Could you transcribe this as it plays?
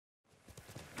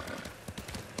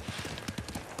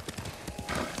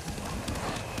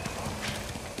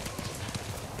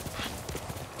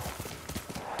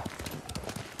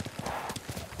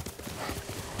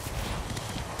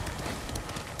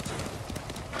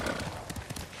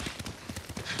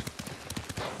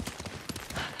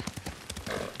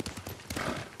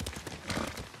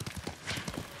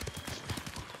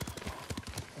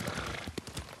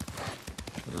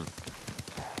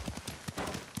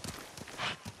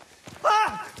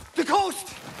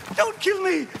ghost! Don't kill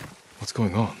me! What's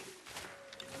going on?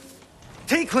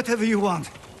 Take whatever you want.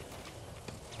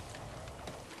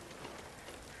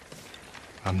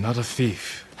 I'm not a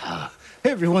thief.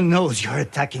 Everyone knows you're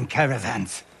attacking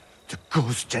caravans. The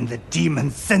ghost and the demon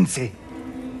Sensei.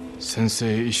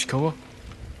 Sensei Ishikawa?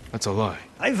 That's a lie.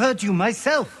 I've heard you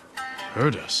myself.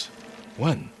 Heard us?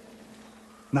 When?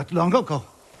 Not long ago.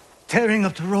 Tearing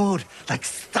up the road like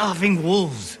starving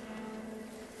wolves.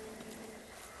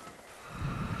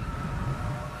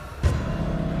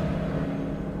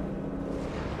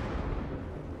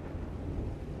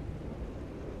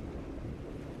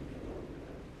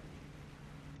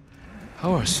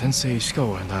 How are Sensei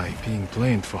Ishikawa and I being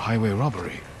blamed for highway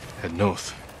robbery? Head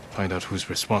north. Find out who's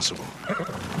responsible.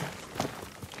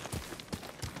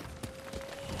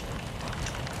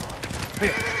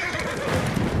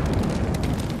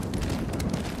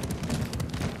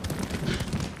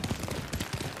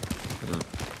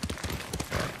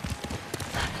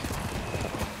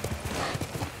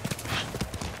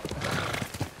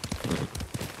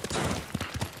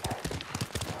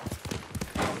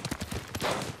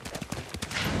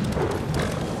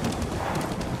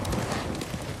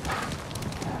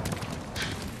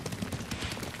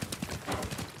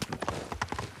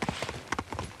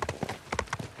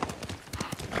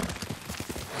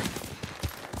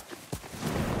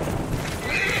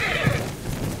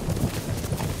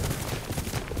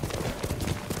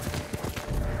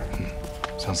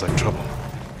 Sounds like trouble.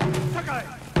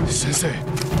 Sensei!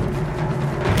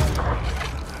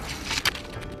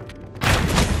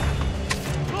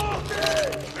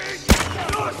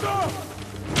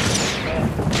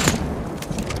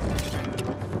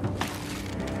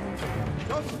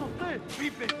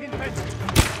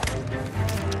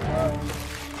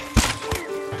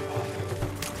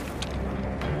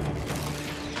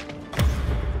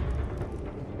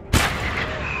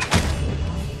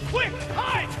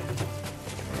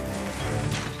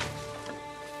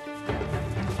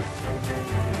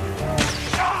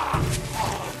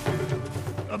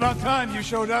 About time you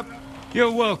showed up.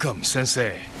 You're welcome,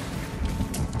 Sensei.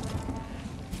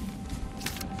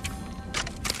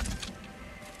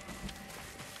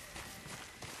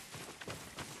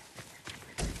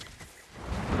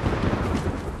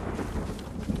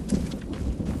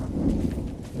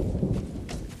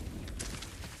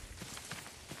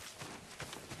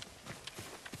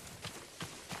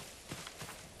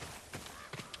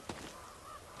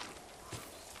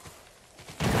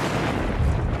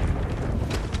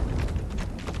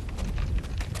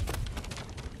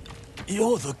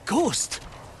 You're the ghost.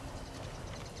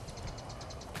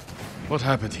 What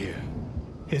happened here?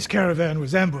 His caravan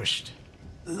was ambushed.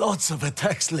 Lots of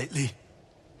attacks lately.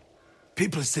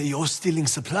 People say you're stealing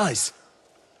supplies.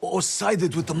 Or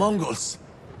sided with the Mongols.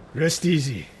 Rest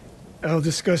easy. I'll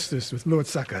discuss this with Lord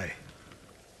Sakai.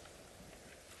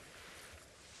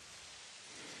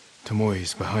 Tomoe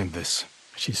is behind this.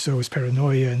 She sows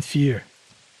paranoia and fear.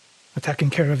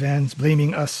 Attacking caravans,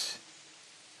 blaming us.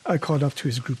 I caught up to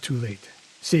his group too late.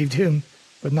 Saved him,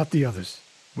 but not the others.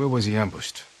 Where was he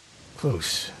ambushed?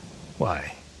 Close.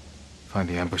 Why? Find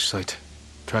the ambush site.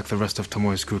 Track the rest of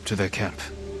Tomoe's group to their camp.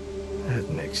 That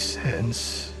makes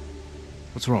sense.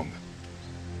 What's wrong?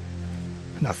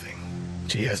 Nothing.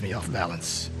 She has me off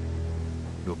balance.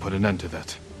 We'll put an end to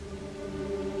that.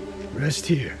 Rest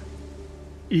here.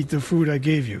 Eat the food I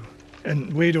gave you,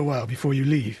 and wait a while before you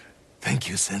leave. Thank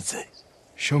you, Sensei.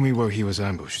 Show me where he was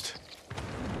ambushed.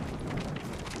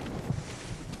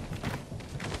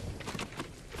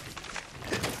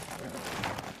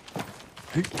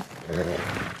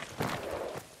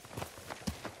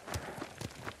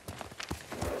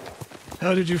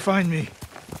 How did you find me?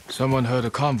 Someone heard a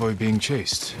convoy being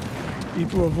chased.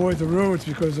 People avoid the roads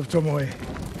because of Tomoe.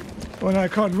 When I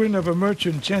caught wind of a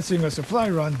merchant chancing a supply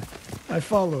run, I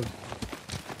followed.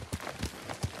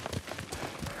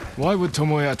 Why would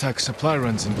Tomoe attack supply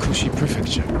runs in Kushi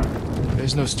Prefecture?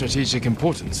 There's no strategic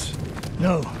importance.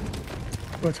 No,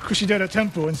 but Kushidera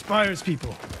Temple inspires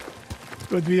people.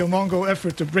 Could be a Mongol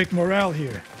effort to break morale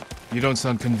here. You don't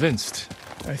sound convinced.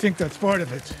 I think that's part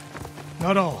of it.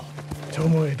 Not all.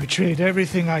 Tomoe betrayed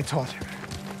everything I taught her.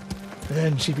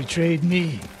 Then she betrayed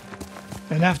me.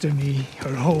 And after me,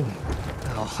 her home.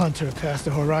 I'll hunt her past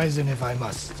the horizon if I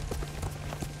must.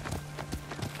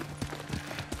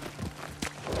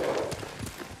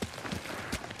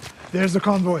 There's the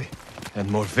convoy.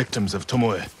 And more victims of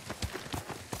Tomoe.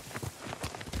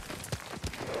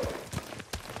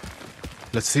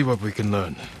 Let's see what we can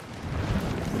learn.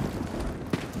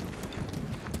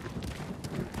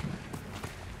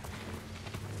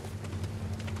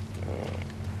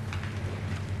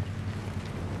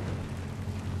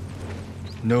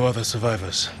 No other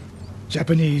survivors.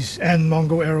 Japanese and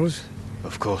Mongol arrows?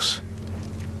 Of course.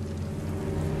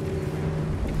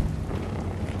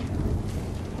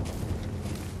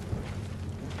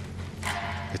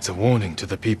 It's a warning to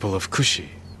the people of Kushi.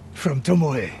 From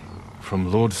Tomoe.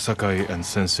 From Lord Sakai and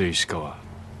Sensei Ishikawa.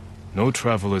 No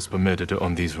travel is permitted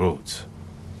on these roads,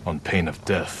 on pain of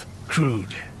death.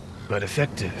 Crude, but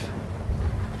effective.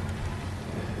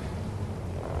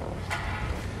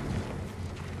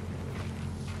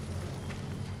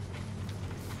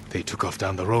 They took off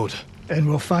down the road. And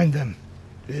we'll find them.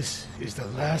 This is the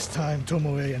last time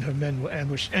Tomoe and her men will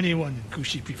ambush anyone in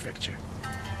Kushi Prefecture.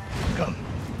 Come.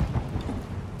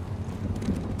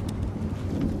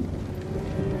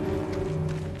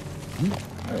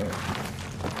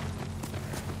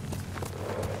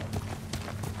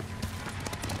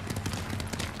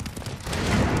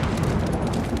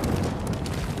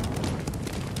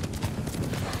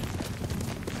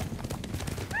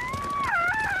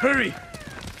 Hurry!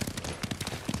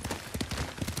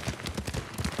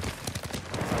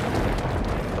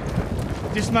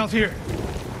 Dismount here.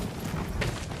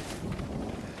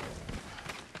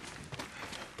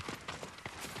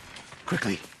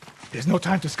 Quickly. There's no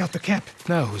time to scout the camp.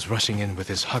 Now who's rushing in with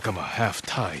his hakama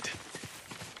half-tied?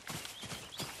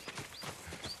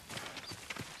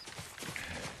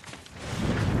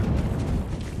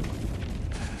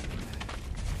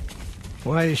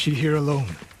 Why is she here alone?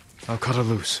 I'll cut her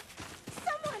loose.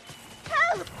 Someone!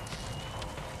 Help!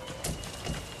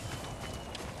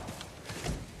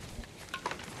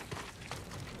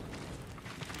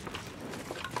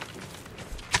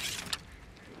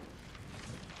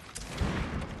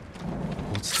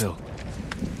 Hold still.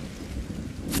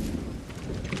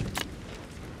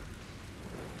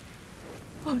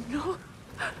 Oh no!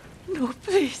 No,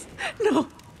 please! No!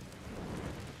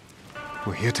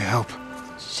 We're here to help.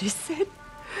 She said...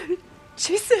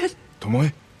 She said...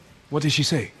 Tomoe? What did she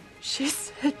say? She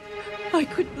said I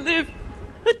could live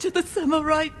until the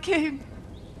samurai came.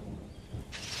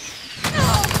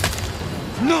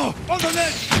 No! On the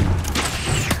ledge!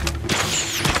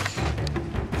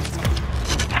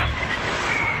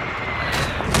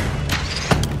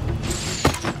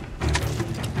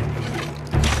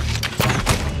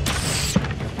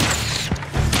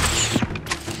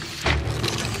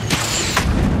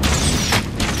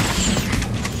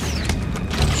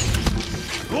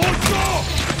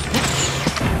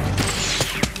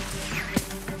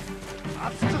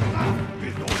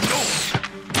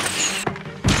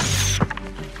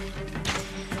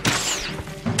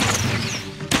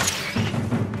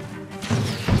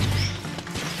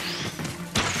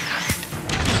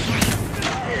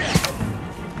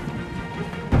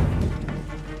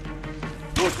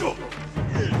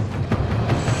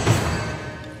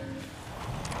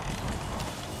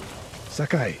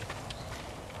 Sakai.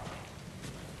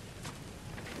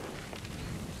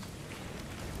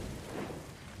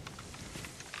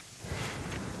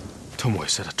 Tomoe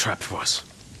set a trap for us,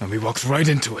 and we walked right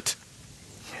into it.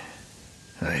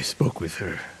 I spoke with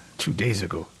her 2 days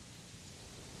ago.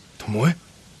 Tomoe?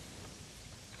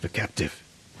 The captive.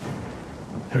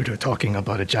 Heard her talking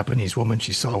about a Japanese woman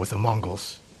she saw with the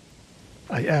Mongols.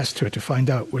 I asked her to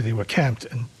find out where they were camped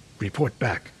and report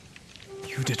back.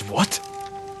 You did what?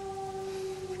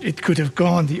 It could have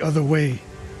gone the other way.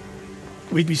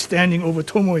 We'd be standing over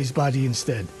Tomoe's body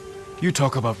instead. You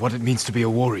talk about what it means to be a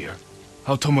warrior.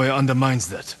 How Tomoe undermines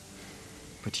that.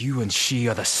 But you and she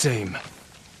are the same.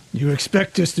 You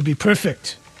expect us to be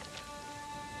perfect.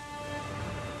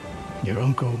 Your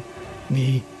uncle,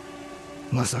 me,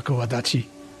 Masako Adachi.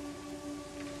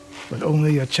 But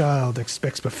only a child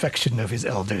expects perfection of his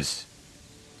elders.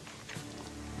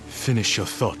 Finish your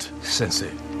thought,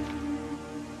 Sensei.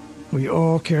 We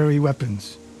all carry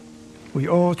weapons. We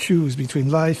all choose between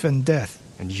life and death.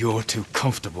 And you're too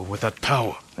comfortable with that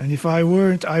power. And if I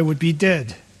weren't, I would be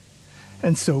dead.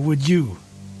 And so would you,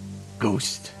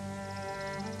 Ghost.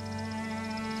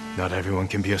 Not everyone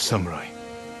can be a samurai.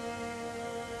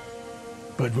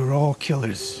 But we're all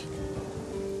killers.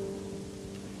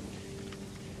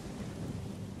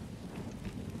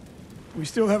 We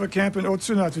still have a camp in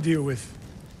Otsuna to deal with.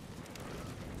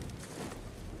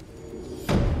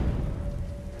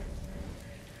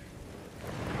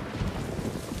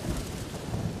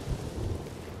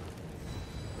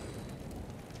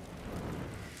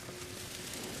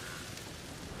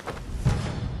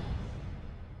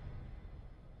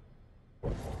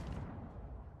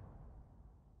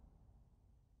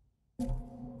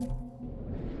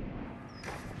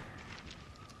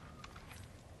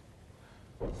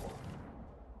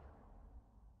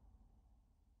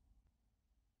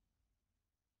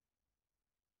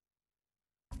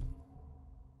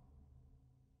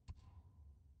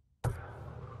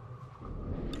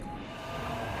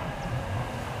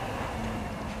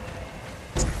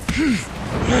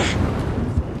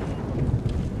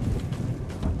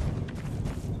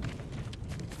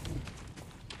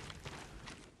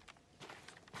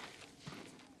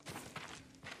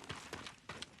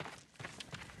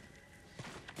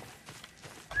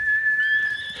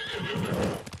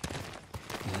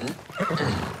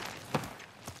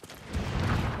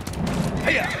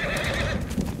 Hiya!